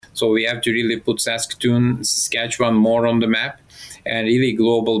So we have to really put Saskatchewan more on the map. And really,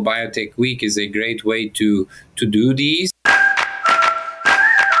 Global Biotech Week is a great way to do these.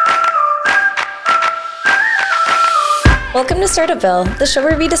 Welcome to Startupville, the show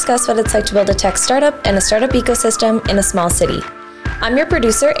where we discuss what it's like to build a tech startup and a startup ecosystem in a small city. I'm your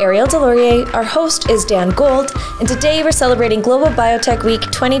producer, Ariel Delorier. Our host is Dan Gold, and today we're celebrating Global Biotech Week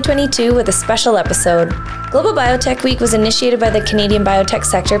 2022 with a special episode. Global Biotech Week was initiated by the Canadian biotech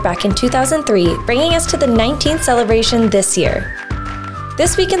sector back in 2003, bringing us to the 19th celebration this year.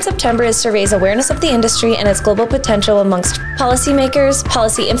 This week in September is to raise awareness of the industry and its global potential amongst policymakers,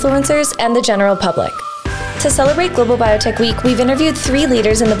 policy influencers, and the general public. To celebrate Global Biotech Week, we've interviewed 3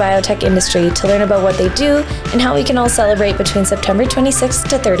 leaders in the biotech industry to learn about what they do and how we can all celebrate between September 26th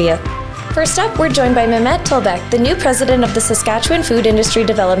to 30th. First up, we're joined by Mehmet Tulbek, the new president of the Saskatchewan Food Industry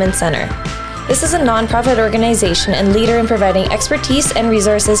Development Centre. This is a nonprofit organization and leader in providing expertise and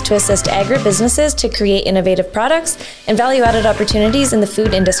resources to assist agribusinesses to create innovative products and value-added opportunities in the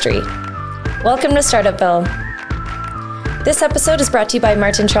food industry. Welcome to Startupville. This episode is brought to you by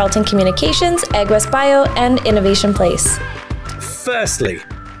Martin Charlton Communications, AgWest Bio, and Innovation Place. Firstly,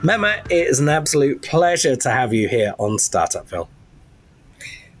 Mehmet, it is an absolute pleasure to have you here on Startupville.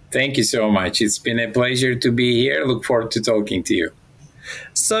 Thank you so much. It's been a pleasure to be here. Look forward to talking to you.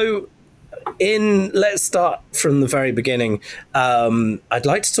 So, let's start from the very beginning. I'd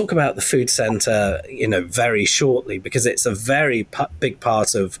like to talk about the food centre, very shortly, because it's a very big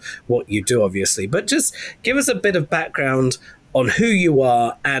part of what you do, obviously. But just give us a bit of background on who you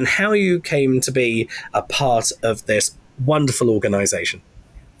are and how you came to be a part of this wonderful organisation.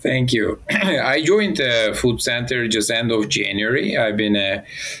 Thank you. I joined the food center just end of January. I've been the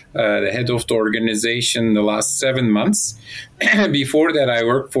head of the organization the last 7 months. Before that, I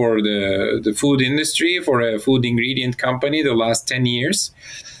worked for the food industry for a food ingredient company the last 10 years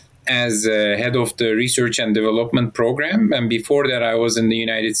as head of the research and development program. And before that, I was in the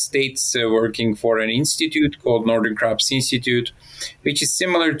United States working for an institute called Northern Crops Institute, which is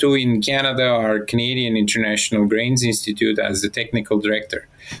similar to in Canada, our Canadian International Grains Institute as the technical director.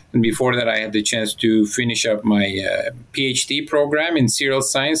 And before that, I had the chance to finish up my PhD program in cereal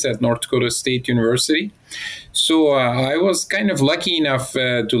science at North Dakota State University. So I was kind of lucky enough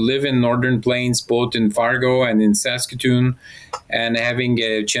to live in Northern Plains, both in Fargo and in Saskatoon, and having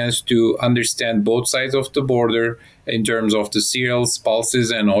a chance to understand both sides of the border in terms of the cereals,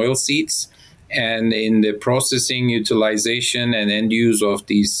 pulses, and oilseeds, and in the processing, utilization, and end use of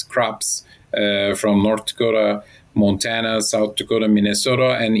these crops from North Dakota, Montana, South Dakota,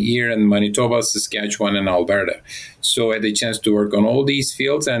 Minnesota, and here in Manitoba, Saskatchewan, and Alberta. So I had a chance to work on all these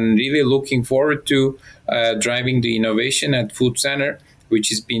fields and really looking forward to driving the innovation at Food Center, which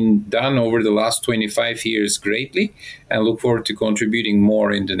has been done over the last 25 years greatly, and look forward to contributing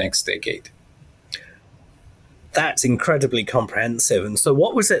more in the next decade. That's incredibly comprehensive. And so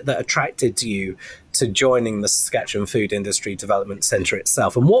what was it that attracted you to joining the Saskatchewan Food Industry Development Centre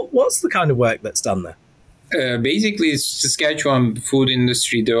itself? And what's the kind of work that's done there? Basically, Saskatchewan Food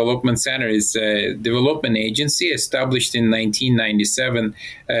Industry Development Centre is a development agency established in 1997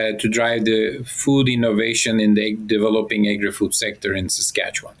 to drive the food innovation in the developing agri-food sector in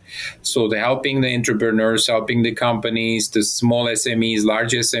Saskatchewan. So helping the entrepreneurs, helping the companies, the small SMEs,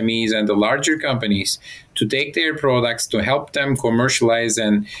 large SMEs, and the larger companies to take their products, to help them commercialize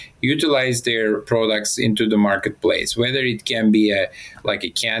and utilize their products into the marketplace, whether it can be like a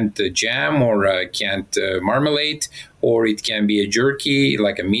canned jam or a canned marmalade, or it can be a jerky,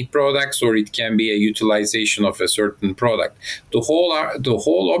 like a meat products, or it can be a utilization of a certain product. The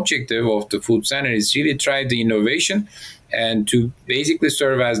whole objective of the Food Center is really try the innovation and to basically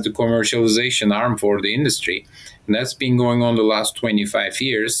serve as the commercialization arm for the industry. And that's been going on the last 25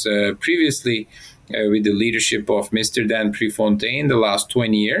 years. Previously, with the leadership of Mr. Dan Prefontaine the last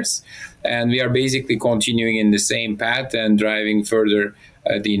 20 years. And we are basically continuing in the same path and driving further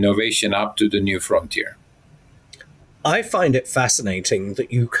the innovation up to the new frontier. I find it fascinating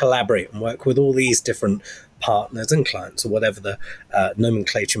that you collaborate and work with all these different partners and clients, or whatever the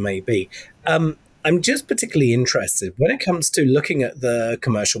nomenclature may be. I'm just particularly interested when it comes to looking at the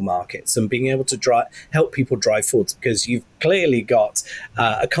commercial markets and being able to help people drive forwards, because you've clearly got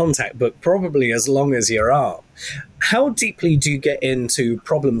a contact book probably as long as your arm. How deeply do you get into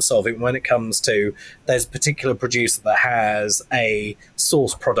problem solving when it comes to there's a particular producer that has a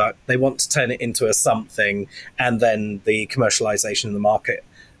source product, they want to turn it into a something, and then the commercialization in the market,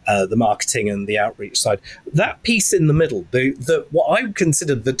 the marketing and the outreach side, that piece in the middle, the what I would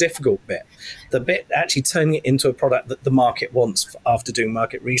consider the difficult bit, the bit actually turning it into a product that the market wants after doing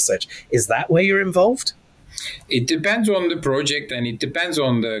market research, is that where you're involved? It depends on the project and it depends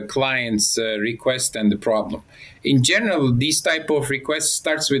on the client's request and the problem. In general, this type of request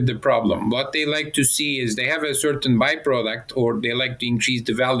starts with the problem. What they like to see is they have a certain byproduct, or they like to increase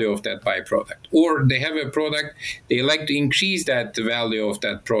the value of that byproduct, or they have a product, they like to increase that value of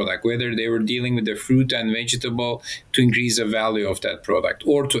that product, whether they were dealing with the fruit and vegetable to increase the value of that product,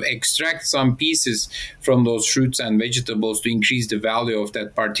 or to extract some pieces from those fruits and vegetables to increase the value of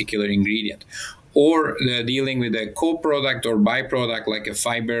that particular ingredient, or dealing with a co-product or byproduct like a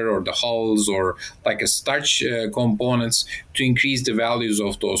fiber or the hulls or like a starch components to increase the values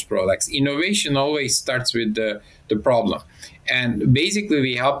of those products. Innovation always starts with the problem. And basically,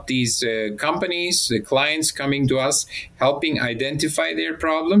 we help these companies, the clients coming to us, helping identify their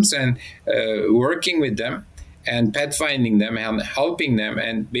problems and working with them and pathfinding them and helping them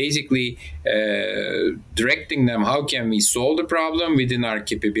and basically directing them how can we solve the problem within our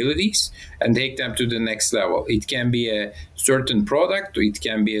capabilities and take them to the next level. It can be a certain product, it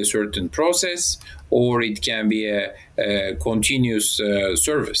can be a certain process, or it can be a continuous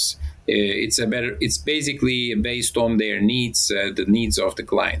service. It's basically based on their needs, the needs of the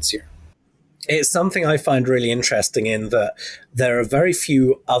clients here. It's something I find really interesting in that there are very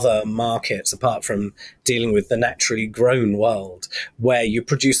few other markets apart from dealing with the naturally grown world where you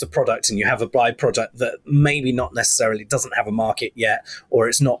produce a product and you have a byproduct that maybe not necessarily doesn't have a market yet, or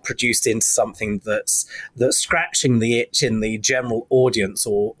it's not produced into something that's scratching the itch in the general audience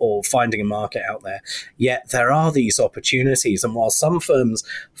or finding a market out there. Yet there are these opportunities, and while some firms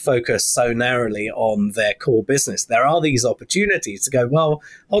focus so narrowly on their core business, there are these opportunities to go, well,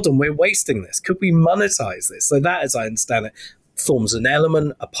 hold on, we're wasting this. Could we monetize this? So that, as I understand it, forms an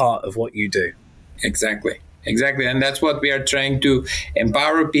element, a part of what you do. Exactly. And that's what we are trying to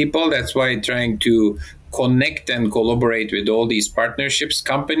empower people. That's why trying to connect and collaborate with all these partnerships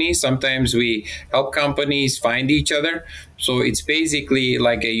companies. Sometimes we help companies find each other. So it's basically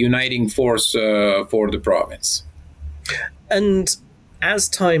like a uniting force for the province. And as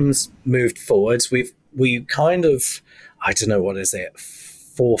times moved forwards, we kind of, I don't know, what is it,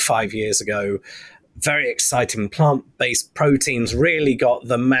 4 or 5 years ago, very exciting plant-based proteins really got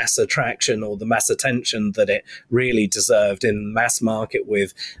the mass attraction or the mass attention that it really deserved in mass market,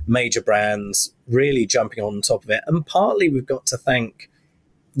 with major brands really jumping on top of it. And partly we've got to thank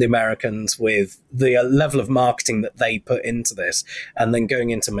the Americans with the level of marketing that they put into this, and then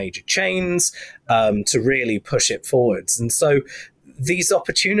going into major chains to really push it forwards. And so these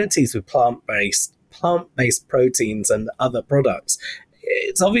opportunities with plant-based proteins and other products,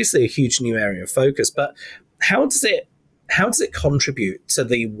 it's obviously a huge new area of focus, but how does it contribute to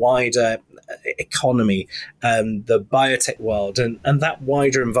the wider economy and the biotech world and that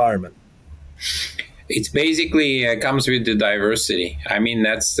wider environment? It's basically comes with the diversity. I mean,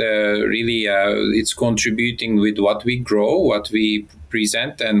 that's really, it's contributing with what we grow, what we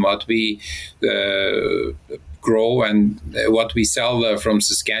present, and what we grow and what we sell from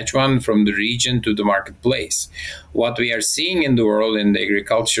Saskatchewan, from the region to the marketplace. What we are seeing in the world, in the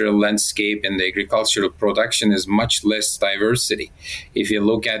agricultural landscape and the agricultural production, is much less diversity. If you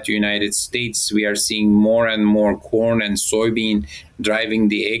look at the United States, we are seeing more and more corn and soybean driving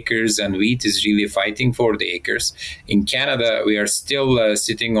the acres, and wheat is really fighting for the acres. In Canada, we are still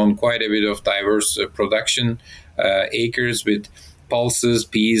sitting on quite a bit of diverse production acres with pulses,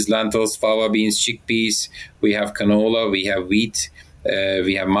 peas, lentils, fava beans, chickpeas. We have canola, we have wheat,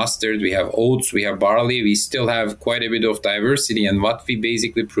 we have mustard, we have oats, we have barley. We still have quite a bit of diversity, and what we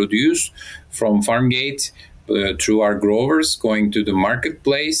basically produce from farm gate through our growers going to the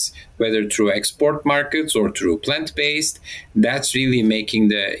marketplace, whether through export markets or through plant-based, that's really making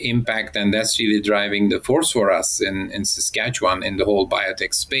the impact, and that's really driving the force for us in Saskatchewan in the whole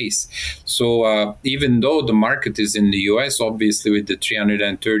biotech space. So even though the market is in the US, obviously with the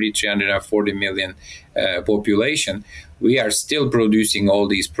 340 million population, we are still producing all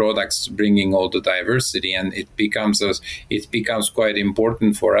these products, bringing all the diversity, and it becomes quite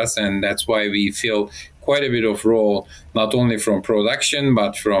important for us, and that's why we feel quite a bit of role, not only from production,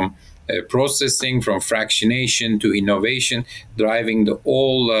 but from processing, from fractionation to innovation, driving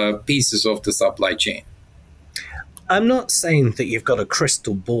all pieces of the supply chain. I'm not saying that you've got a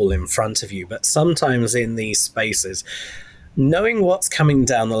crystal ball in front of you, but sometimes in these spaces, knowing what's coming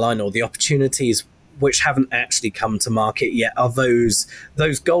down the line or the opportunities which haven't actually come to market yet are those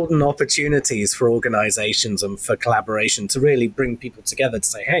golden opportunities for organizations and for collaboration to really bring people together to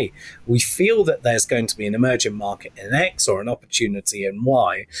say, hey, we feel that there's going to be an emerging market in X or an opportunity in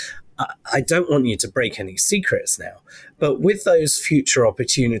Y. I don't want you to break any secrets now, but with those future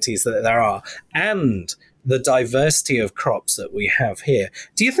opportunities that there are, and the diversity of crops that we have here,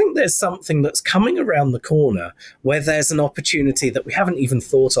 do you think there's something that's coming around the corner where there's an opportunity that we haven't even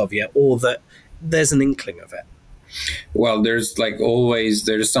thought of yet, or that there's an inkling of it? Well, there's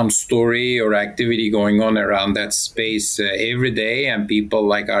there's some story or activity going on around that space every day, and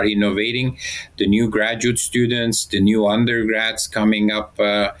people are innovating. The new graduate students, the new undergrads coming up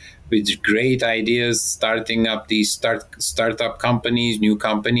with great ideas, starting up these startup companies, new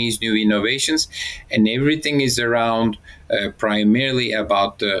innovations, and everything is around primarily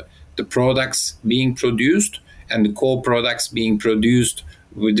about the products being produced and the co-products being produced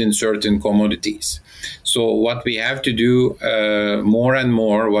within certain commodities. So what we have to do more and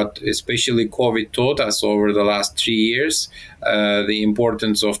more, what especially COVID taught us over the last 3 years, the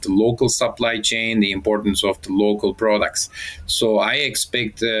importance of the local supply chain, the importance of the local products. So I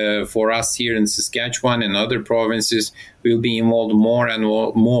expect for us here in Saskatchewan and other provinces, we'll be involved more and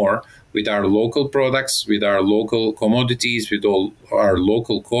more with our local products, with our local commodities, with all our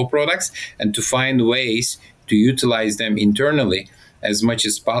local co-products, and to find ways to utilize them internally as much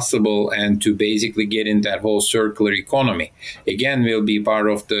as possible, and to basically get in that whole circular economy. Again, we'll be part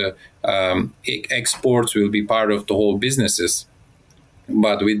of the exports, will be part of the whole businesses.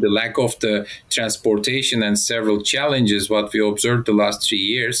 But with the lack of the transportation and several challenges, what we observed the last 3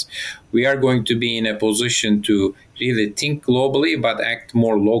 years, we are going to be in a position to really think globally, but act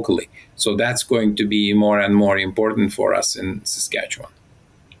more locally. So that's going to be more and more important for us in Saskatchewan.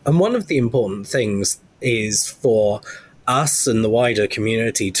 And one of the important things is for us and the wider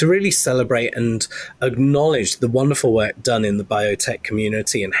community to really celebrate and acknowledge the wonderful work done in the biotech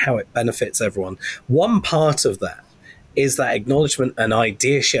community and how it benefits everyone. One part of that is that acknowledgement and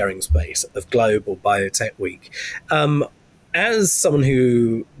idea sharing space of Global Biotech Week. As someone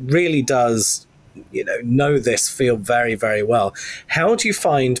who really does know this field very, very well, how do you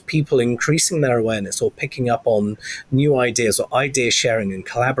find people increasing their awareness or picking up on new ideas or idea sharing and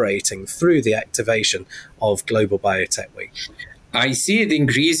collaborating through the activation of Global Biotech Week? I see it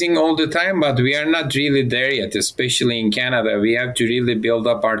increasing all the time, but we are not really there yet, especially in Canada. We have to really build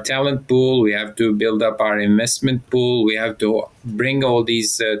up our talent pool. We have to build up our investment pool. We have to bring all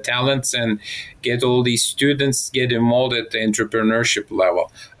these talents and get all these students get involved at the entrepreneurship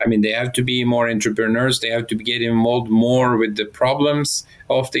level. I mean, they have to be more entrepreneurs. They have to get involved more with the problems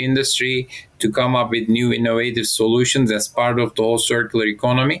of the industry to come up with new innovative solutions as part of the whole circular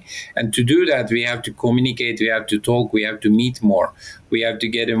economy. And to do that, we have to communicate, we have to talk, we have to meet more. We have to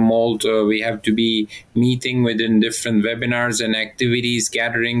get involved. We have to be meeting within different webinars and activities,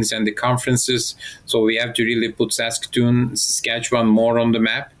 gatherings, and the conferences. So we have to really put Saskatchewan more on the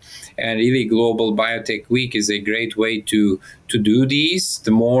map. And really, Global Biotech Week is a great way to do these.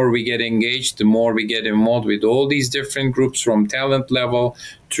 The more we get engaged, the more we get involved with all these different groups, from talent level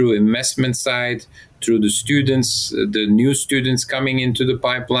through investment side, through the students, the new students coming into the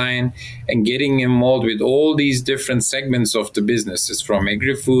pipeline, and getting involved with all these different segments of the businesses, from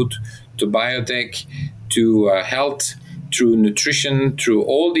agri-food to biotech to health, through nutrition, through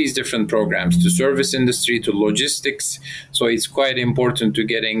all these different programs, to service industry, to logistics. So it's quite important to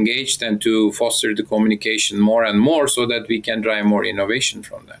get engaged and to foster the communication more and more so that we can drive more innovation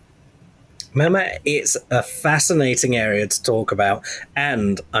from that. Mehmet, it's a fascinating area to talk about,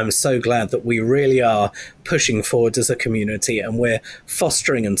 and I'm so glad that we really are pushing forward as a community and we're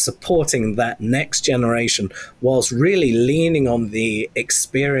fostering and supporting that next generation whilst really leaning on the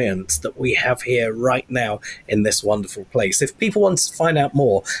experience that we have here right now in this wonderful place. If people want to find out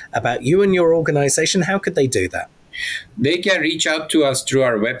more about you and your organization, how could they do that? They can reach out to us through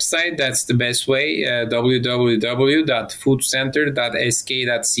our website. That's the best way,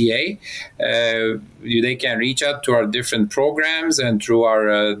 www.foodcenter.sk.ca. They can reach out to our different programs and through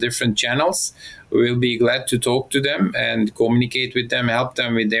our different channels. We'll be glad to talk to them and communicate with them, help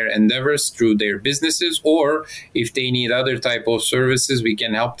them with their endeavors through their businesses, or if they need other type of services, we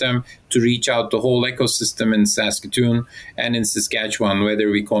can help them to reach out the whole ecosystem in Saskatoon and in Saskatchewan, whether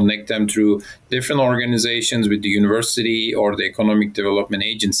we connect them through different organizations with the university or the economic development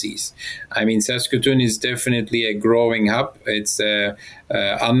agencies. I mean, Saskatoon is definitely a growing hub. It's a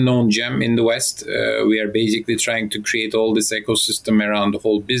unknown gem in the West. We are basically trying to create all this ecosystem around the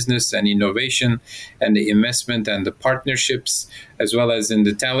whole business and innovation and the investment and the partnerships, as well as in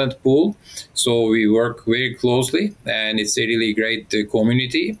the talent pool. So we work very closely, and it's a really great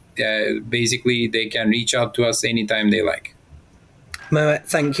community. Basically, they can reach out to us anytime they like. Mehmet,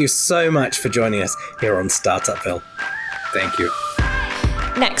 thank you so much for joining us here on Startupville. Thank you.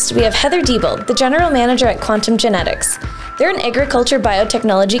 Next, we have Heather Diebold, the General Manager at Quantum Genetics. They're an agriculture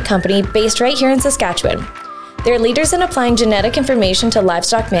biotechnology company based right here in Saskatchewan. They're leaders in applying genetic information to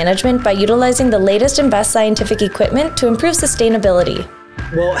livestock management by utilizing the latest and best scientific equipment to improve sustainability.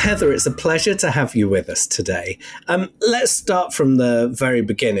 Well, Heather, it's a pleasure to have you with us today. Let's start from the very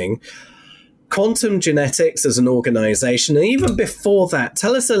beginning. Quantum Genetics as an organization, and even before that,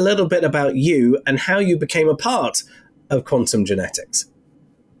 tell us a little bit about you and how you became a part of Quantum Genetics.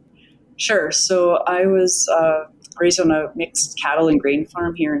 Sure. So I was raised on a mixed cattle and grain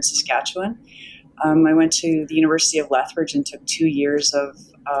farm here in Saskatchewan. I went to the University of Lethbridge and took 2 years of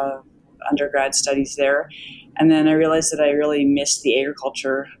undergrad studies there. And then I realized that I really missed the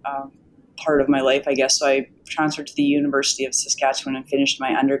agriculture part of my life, I guess. So I transferred to the University of Saskatchewan and finished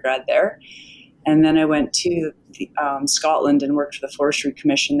my undergrad there. And then I went to Scotland and worked for the Forestry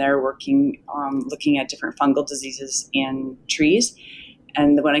Commission there, looking at different fungal diseases in trees.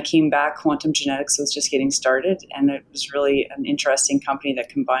 And when I came back, Quantum Genetics was just getting started, and it was really an interesting company that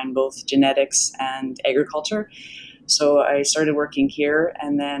combined both genetics and agriculture. So I started working here,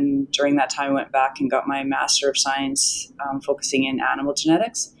 and then during that time I went back and got my Master of Science focusing in animal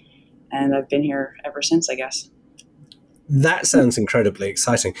genetics, and I've been here ever since, I guess. That sounds incredibly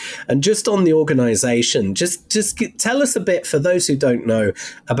exciting. And just on the organization, just tell us a bit, for those who don't know,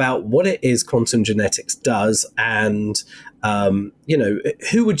 about what it is Quantum Genetics does and,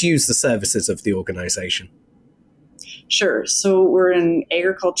 who would use the services of the organization? Sure. So we're an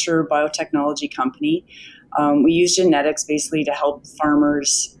agriculture biotechnology company. We use genetics basically to help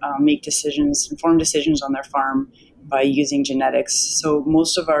farmers make informed decisions on their farm by using genetics. So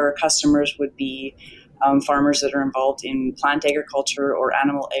most of our customers would be farmers that are involved in plant agriculture or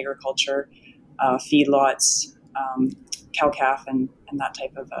animal agriculture, feedlots, cow-calf, and that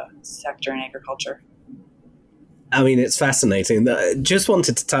type of sector in agriculture. I mean, it's fascinating. Just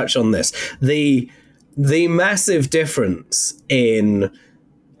wanted to touch on this. The massive difference in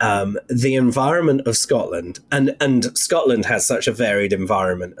the environment of Scotland, and Scotland has such a varied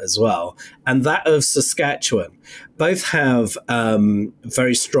environment as well, and that of Saskatchewan, both have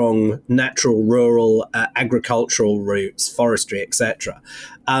very strong natural, rural, agricultural roots, forestry, etc.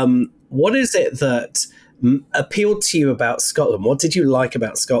 What is it that appealed to you about Scotland? What did you like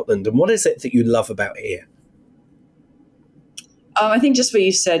about Scotland, and what is it that you love about here? I think just what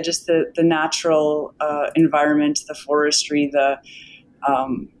you said, just the natural environment, the forestry, the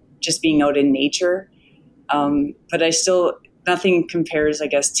just being out in nature. But nothing compares, I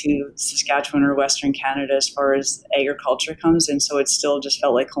guess, to Saskatchewan or Western Canada as far as agriculture comes. And so it still just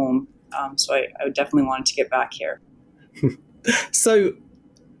felt like home. So I definitely wanted to get back here. So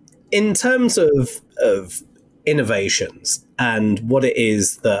in terms of innovations and what it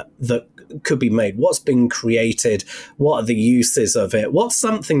is that could be made, what's been created, what are the uses of it, what's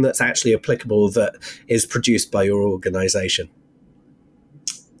something that's actually applicable that is produced by your organization?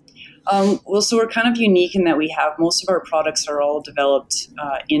 So we're kind of unique in that we have most of our products are all developed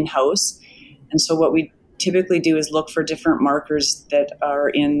in-house. And so what we typically do is look for different markers that are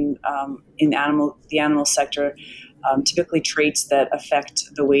in the animal sector, typically traits that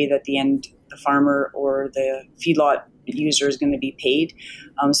affect the way that the farmer or the feedlot user is going to be paid.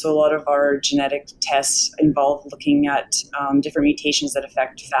 So a lot of our genetic tests involve looking at different mutations that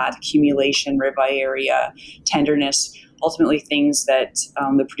affect fat accumulation, ribeye area, tenderness, ultimately things that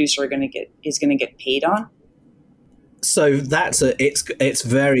the producer is going to get paid on. So it's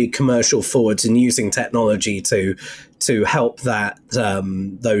very commercial forward and using technology to help that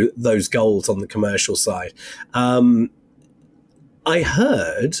those goals on the commercial side. I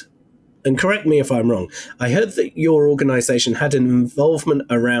heard, and correct me if I'm wrong, I heard that your organization had an involvement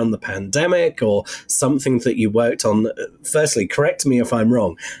around the pandemic or something that you worked on. Firstly, correct me if I'm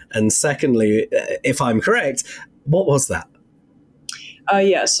wrong. And secondly, if I'm correct, what was that?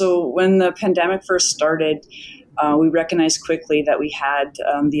 So when the pandemic first started, we recognized quickly that we had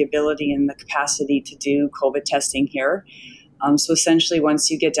the ability and the capacity to do COVID testing here. So essentially, once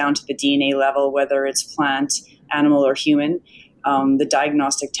you get down to the DNA level, whether it's plant, animal, or human, the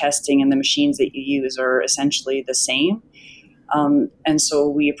diagnostic testing and the machines that you use are essentially the same. And so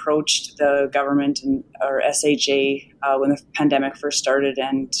we approached the government and our SHA when the pandemic first started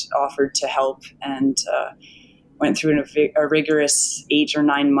and offered to help, and went through a rigorous 8 or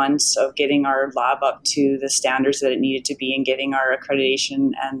 9 months of getting our lab up to the standards that it needed to be and getting our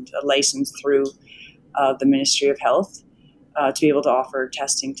accreditation and a license through the Ministry of Health to be able to offer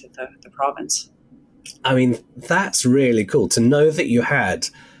testing to the province. I mean, that's really cool to know that you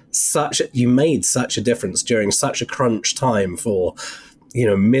made such a difference during such a crunch time for,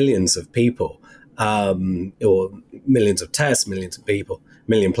 millions of people, or millions of tests, millions of people,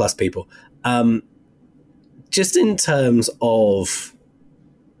 million plus people. Just in terms of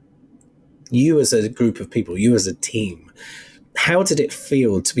you as a group of people, you as a team, how did it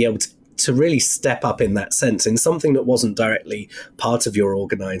feel to be able to really step up in that sense in something that wasn't directly part of your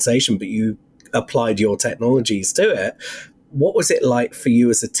organization, but you applied your technologies to it? What was it like for you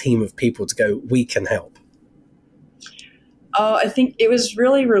as a team of people to go, we can help? I think it was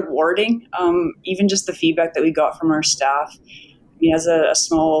really rewarding. Even just the feedback that we got from our staff. I mean, as a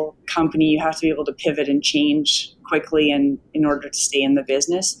small company, you have to be able to pivot and change quickly and in order to stay in the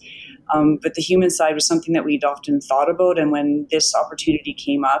business. But the human side was something that we'd often thought about. And when this opportunity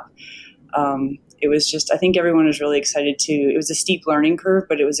came up, it was just, I think everyone was really excited it was a steep learning curve,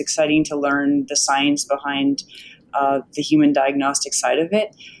 but it was exciting to learn the science behind the human diagnostic side of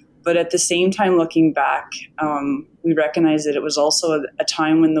it. But at the same time, looking back, we recognized that it was also a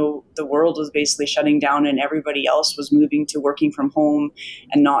time when the world was basically shutting down and everybody else was moving to working from home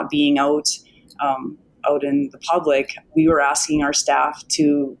and not being out in the public. We were asking our staff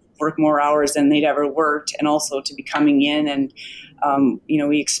to work more hours than they'd ever worked, and also to be coming in and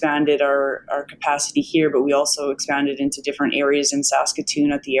we expanded our capacity here, but we also expanded into different areas in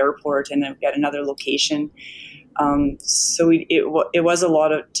Saskatoon at the airport and at another location. So it was a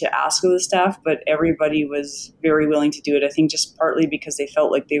lot to ask of the staff, but everybody was very willing to do it. I think just partly because they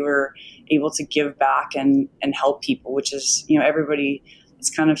felt like they were able to give back and help people, which is, everybody, it's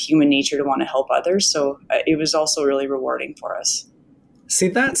kind of human nature to want to help others. So it was also really rewarding for us. See,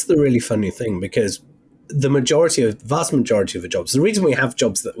 that's the really funny thing, because the vast majority of the jobs, the reason we have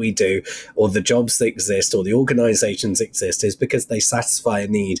jobs that we do, or the jobs that exist, or the organizations exist, is because they satisfy a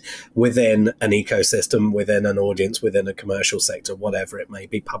need within an ecosystem, within an audience, within a commercial sector, whatever it may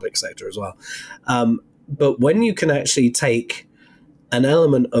be, public sector as well. But when you can actually take an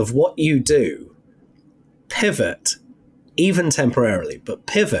element of what you do, pivot, even temporarily, but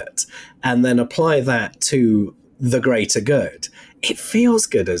pivot, and then apply that to the greater good, it feels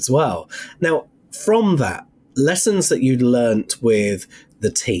good as well. Now, from that, lessons that you'd learnt with the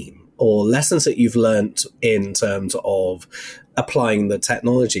team, or lessons that you've learnt in terms of applying the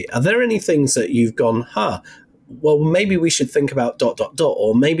technology, are there any things that you've gone, well, maybe we should think about ...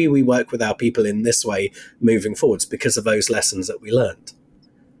 or maybe we work with our people in this way moving forwards because of those lessons that we learned?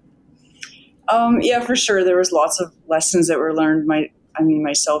 Yeah, for sure. There was lots of lessons that were learned.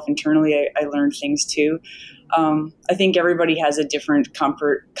 Myself internally, I learned things too. I think everybody has a different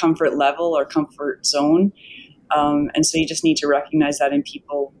comfort level or comfort zone. And so you just need to recognize that in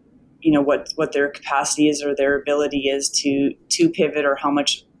people, what their capacity is or their ability is to pivot, or how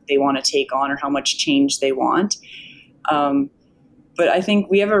much they want to take on, or how much change they want. But I think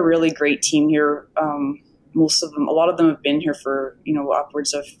we have a really great team here. A lot of them have been here for,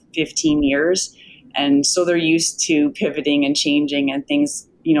 upwards of 15 years. And so they're used to pivoting and changing and things,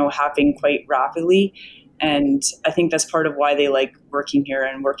 happening quite rapidly. And I think that's part of why they like working here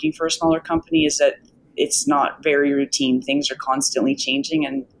and working for a smaller company, is that it's not very routine. Things are constantly changing,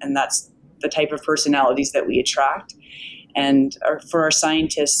 and that's the type of personalities that we attract. And for our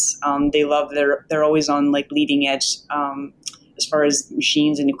scientists, they're always on like leading edge as far as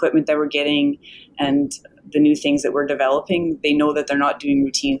machines and equipment that we're getting and the new things that we're developing. They know that they're not doing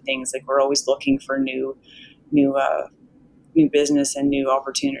routine things. Like, we're always looking for new business and new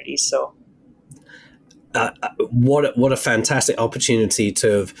opportunities. So. What a fantastic opportunity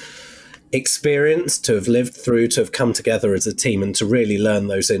to have experienced, to have lived through, to have come together as a team, and to really learn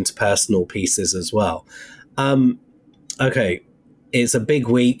those interpersonal pieces as well. Okay, it's a big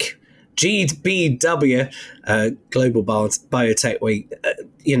week. GBW, Global Biotech Week.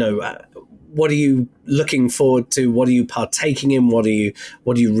 What are you looking forward to? What are you partaking in? What are you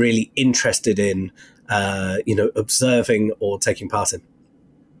really interested in? Observing or taking part in?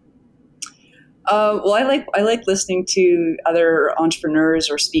 Well, I like listening to other entrepreneurs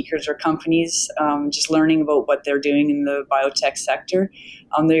or speakers or companies, just learning about what they're doing in the biotech sector.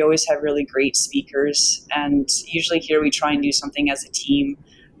 They always have really great speakers, and usually here we try and do something as a team,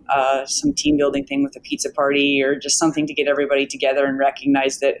 some team building thing with a pizza party, or just something to get everybody together and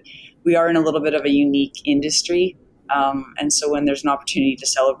recognize that we are in a little bit of a unique industry. And so when there's an opportunity to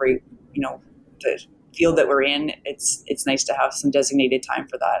celebrate, the field that we're in, it's nice to have some designated time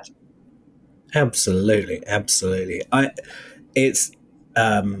for that. Absolutely.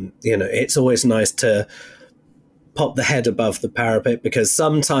 It's always nice to pop the head above the parapet, because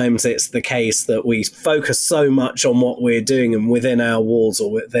sometimes it's the case that we focus so much on what we're doing and within our walls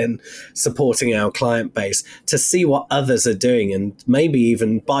or within supporting our client base, to see what others are doing, and maybe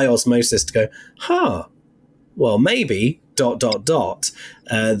even by osmosis to go, well, maybe ...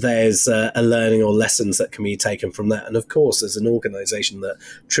 there's a learning or lessons that can be taken from that. And of course, as an organization that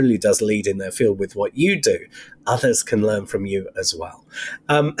truly does lead in their field with what you do, others can learn from you as well.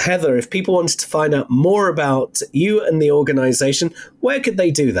 Heather, if people wanted to find out more about you and the organization, where could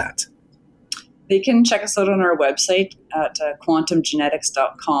they do that? They can check us out on our website at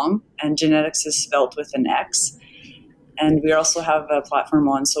quantumgenetics.com, and genetics is spelled with an X. And we also have a platform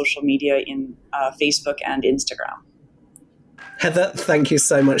on social media in Facebook and Instagram. Heather, thank you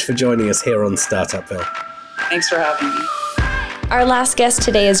so much for joining us here on Startupville. Thanks for having me. Our last guest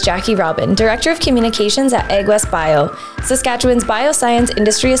today is Jackie Robin, Director of Communications at AgWest Bio, Saskatchewan's Bioscience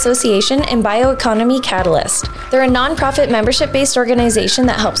Industry Association and Bioeconomy Catalyst. They're a nonprofit membership-based organization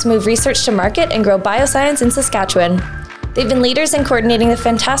that helps move research to market and grow bioscience in Saskatchewan. They've been leaders in coordinating the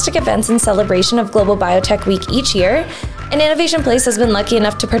fantastic events in celebration of Global Biotech Week each year, and Innovation Place has been lucky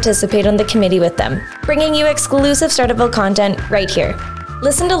enough to participate on the committee with them, bringing you exclusive Startupville content right here.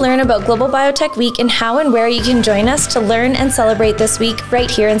 Listen to learn about Global Biotech Week and how and where you can join us to learn and celebrate this week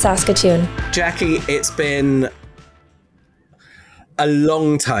right here in Saskatoon. Jackie, it's been a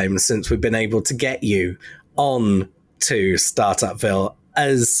long time since we've been able to get you on to Startupville.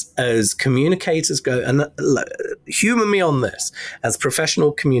 As communicators go, and humor me on this, as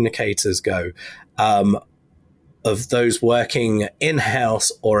professional communicators go, of those working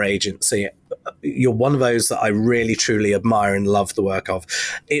in-house or agency, you're one of those that I really, truly admire and love the work of.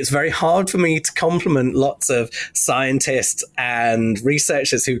 It's very hard for me to compliment lots of scientists and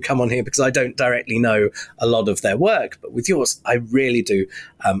researchers who come on here because I don't directly know a lot of their work. But with yours, I really do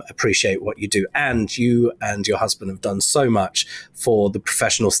appreciate what you do. And you and your husband have done so much for the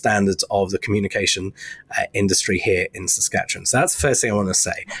professional standards of the communication industry here in Saskatchewan. So that's the first thing I want to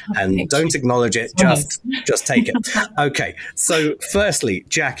say. And don't acknowledge it, just take it. Okay, so firstly,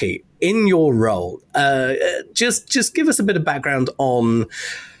 Jackie, in your role, just give us a bit of background on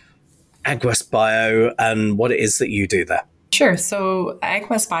AgWest Bio and what it is that you do there. Sure. So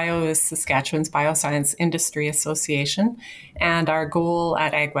AgWest Bio is Saskatchewan's Bioscience Industry Association, and our goal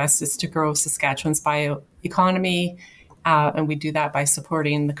at AgWest is to grow Saskatchewan's bioeconomy, and we do that by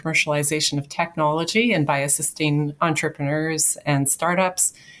supporting the commercialization of technology and by assisting entrepreneurs and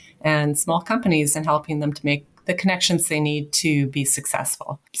startups and small companies and helping them to make the connections they need to be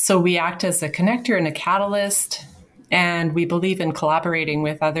successful. So we act as a connector and a catalyst, and we believe in collaborating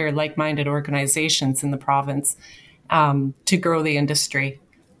with other like-minded organizations in the province to grow the industry.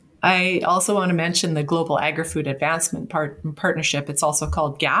 I also want to mention the Global Agri-Food Advancement Partnership. It's also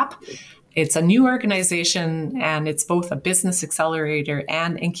called GAP. It's a new organization, and it's both a business accelerator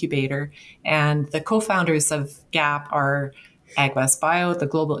and incubator. And the co-founders of GAP are AgWest Bio, the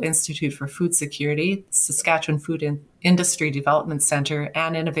Global Institute for Food Security, Saskatchewan Food Industry Development Center,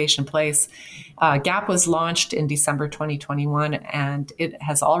 and Innovation Place. GAP was launched in December 2021, and it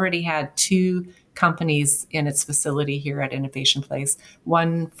has already had 2 companies in its facility here at Innovation Place,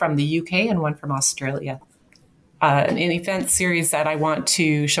 one from the UK and one from Australia. An event series that I want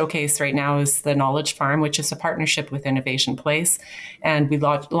to showcase right now is the Knowledge Farm, which is a partnership with Innovation Place, and we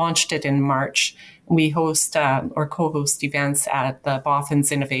launched it in March. We host or co-host events at the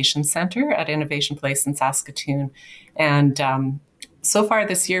Boffins Innovation Center at Innovation Place in Saskatoon. And so far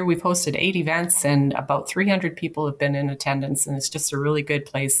this year, we've hosted 8 events and about 300 people have been in attendance. And it's just a really good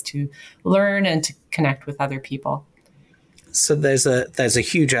place to learn and to connect with other people. So there's a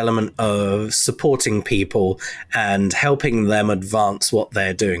huge element of supporting people and helping them advance what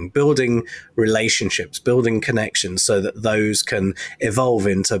they're doing, building relationships, building connections so that those can evolve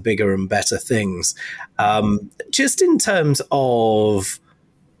into bigger and better things. Just in terms of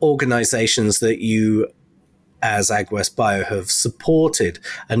organizations that you as AgWest Bio have supported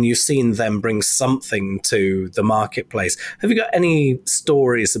and you've seen them bring something to the marketplace, have you got any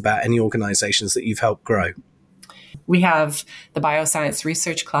stories about any organizations that you've helped grow? We have the Bioscience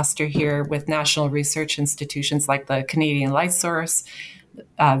Research Cluster here with national research institutions like the Canadian Life Source,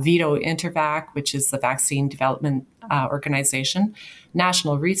 VITO Intervac, which is the vaccine development organization,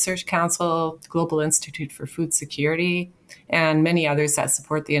 National Research Council, Global Institute for Food Security, and many others that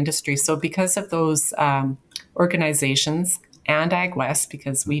support the industry. So because of those organizations and AgWest,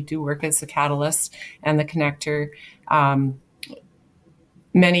 because we do work as the catalyst and the connector,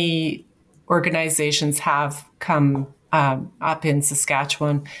 many organizations have come up in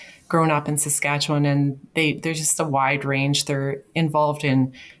Saskatchewan, grown up in Saskatchewan, and there's just a wide range. They're involved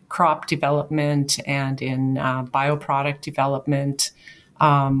in crop development and in bioproduct development,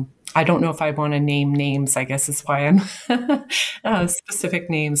 I don't know if I want to name names, I guess is why I'm specific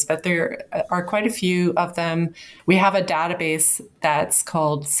names, but there are quite a few of them. We have a database that's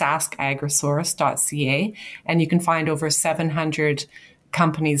called saskagrisource.ca, and you can find over 700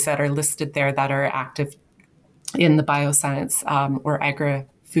 companies that are listed there that are active in the bioscience or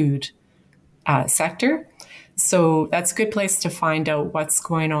agri-food sector. So that's a good place to find out what's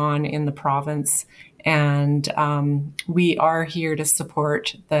going on in the province. And we are here to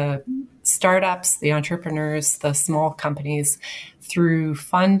support the startups, the entrepreneurs, the small companies through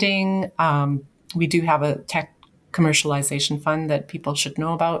funding. We do have a tech commercialization fund that people should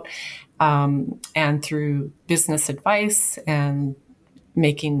know about, and through business advice and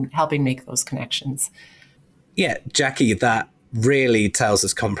helping make those connections. Yeah, Jackie, that really tells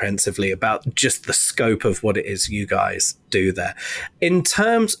us comprehensively about just the scope of what it is you guys do there. In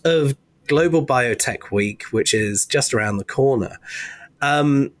terms of Global Biotech Week, which is just around the corner,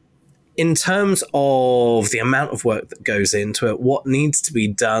 in terms of the amount of work that goes into it, what needs to be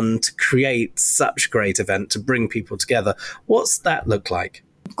done to create such a great event, to bring people together, what's that look like?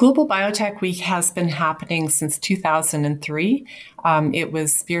 Global Biotech Week has been happening since 2003. It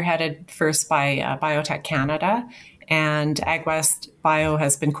was spearheaded first by Biotech Canada, and AgWest Bio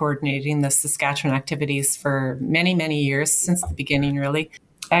has been coordinating the Saskatchewan activities for many, many years, since the beginning, really.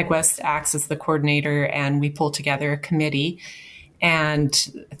 AgWest acts as the coordinator, and we pull together a committee. And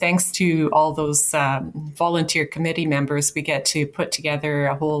thanks to all those volunteer committee members, we get to put together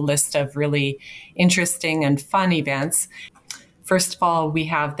a whole list of really interesting and fun events. First of all, we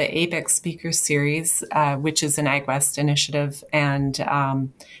have the ABEX Speaker Series, which is an AgWest initiative. And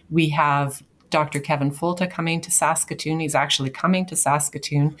we have Dr. Kevin Folta coming to Saskatoon. He's actually coming to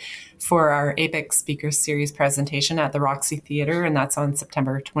Saskatoon for our ABEX Speaker Series presentation at the Roxy Theatre, and that's on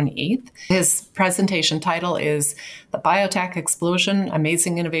September 28th. His presentation title is The Biotech Explosion,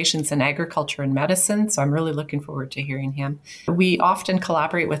 Amazing Innovations in Agriculture and Medicine, so I'm really looking forward to hearing him. We often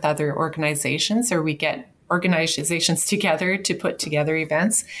collaborate with other organizations, or we get organizations together to put together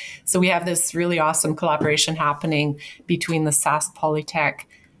events. So we have this really awesome collaboration happening between the Sask Polytech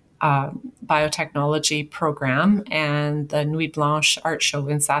biotechnology program and the Nuit Blanche art show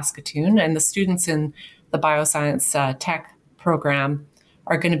in Saskatoon. And the students in the bioscience tech program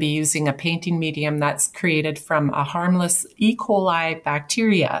are going to be using a painting medium that's created from a harmless E. coli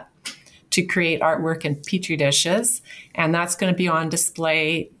bacteria to create artwork in petri dishes. And that's going to be on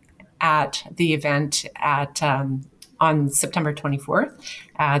display at the event on September 24th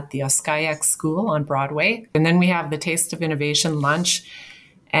at the Oskayak School on Broadway. And then we have the Taste of Innovation lunch,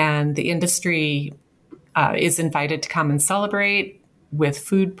 and the industry is invited to come and celebrate with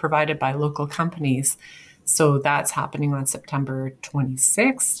food provided by local companies. So that's happening on September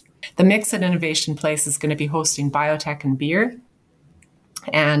 26th. The Mix at Innovation Place is going to be hosting biotech and beer.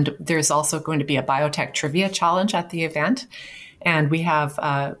 And there's also going to be a biotech trivia challenge at the event. And we have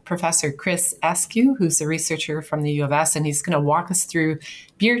Professor Chris Eskew, who's a researcher from the U of S, and he's going to walk us through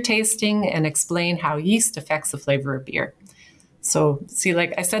beer tasting and explain how yeast affects the flavor of beer. So, see,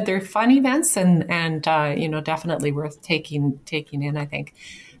 like I said, they're fun events and definitely worth taking in, I think.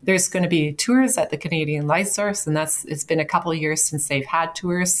 There's going to be tours at the Canadian Light Source, and it's been a couple of years since they've had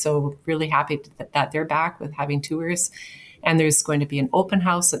tours, so really happy that they're back with having tours. And there's going to be an open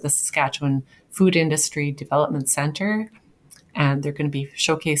house at the Saskatchewan Food Industry Development Centre, and they're going to be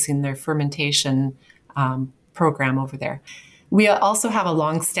showcasing their fermentation program over there. We also have a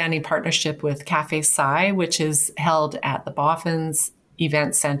long-standing partnership with Cafe Sci, which is held at the Boffins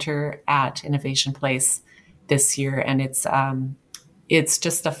Event Center at Innovation Place this year, and it's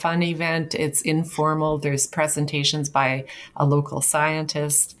just a fun event. It's informal. There's presentations by a local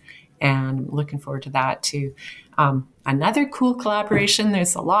scientist, and I'm looking forward to that too. Another cool collaboration,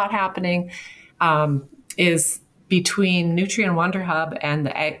 there's a lot happening, is between Nutrient Wonder Hub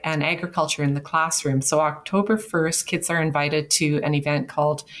and agriculture in the classroom. So October 1st, kids are invited to an event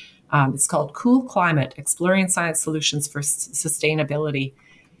called Cool Climate, Exploring Science Solutions for Sustainability.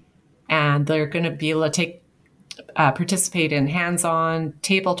 And they're going to be able to participate in hands-on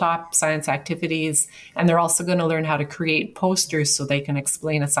tabletop science activities. And they're also going to learn how to create posters so they can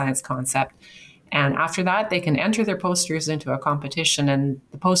explain a science concept. And after that, they can enter their posters into a competition, and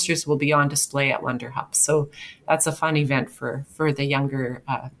the posters will be on display at Wonder Hub. So that's a fun event for the younger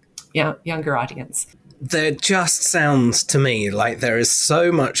audience. There just sounds to me like there is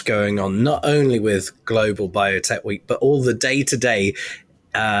so much going on, not only with Global Biotech Week, but all the day-to-day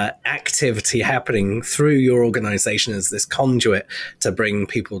activity happening through your organization as this conduit to bring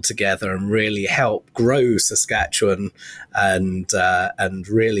people together and really help grow Saskatchewan and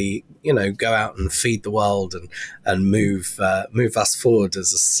really, go out and feed the world and move us forward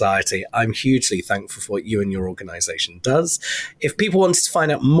as a society. I'm hugely thankful for what you and your organization does. If people wanted to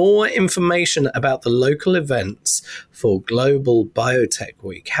find out more information about the local events for Global Biotech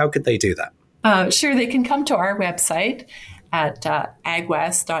Week, how could they do that? Sure, they can come to our website at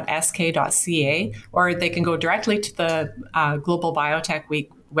agwest.sk.ca, or they can go directly to the Global Biotech Week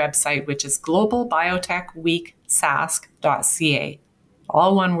website, which is globalbiotechweeksask.ca.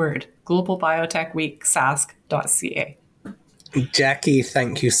 All one word, globalbiotechweeksask.ca. Jackie,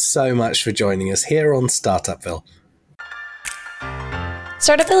 thank you so much for joining us here on Startupville.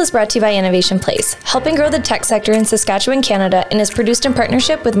 Startupville is brought to you by Innovation Place, helping grow the tech sector in Saskatchewan, Canada, and is produced in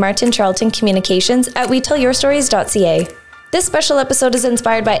partnership with Martin Charlton Communications at WeTellYourStories.ca. This special episode is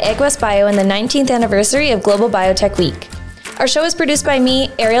inspired by AgWest Bio and the 19th anniversary of Global Biotech Week. Our show is produced by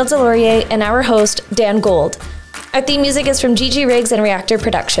me, Ariel Delorier, and our host, Dan Gold. Our theme music is from Gigi Riggs and Reactor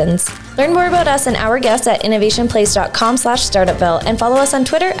Productions. Learn more about us and our guests at innovationplace.com/startupville and follow us on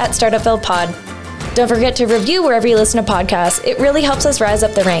Twitter at StartupvillePod. Don't forget to review wherever you listen to podcasts. It really helps us rise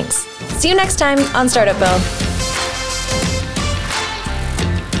up the ranks. See you next time on Startupville.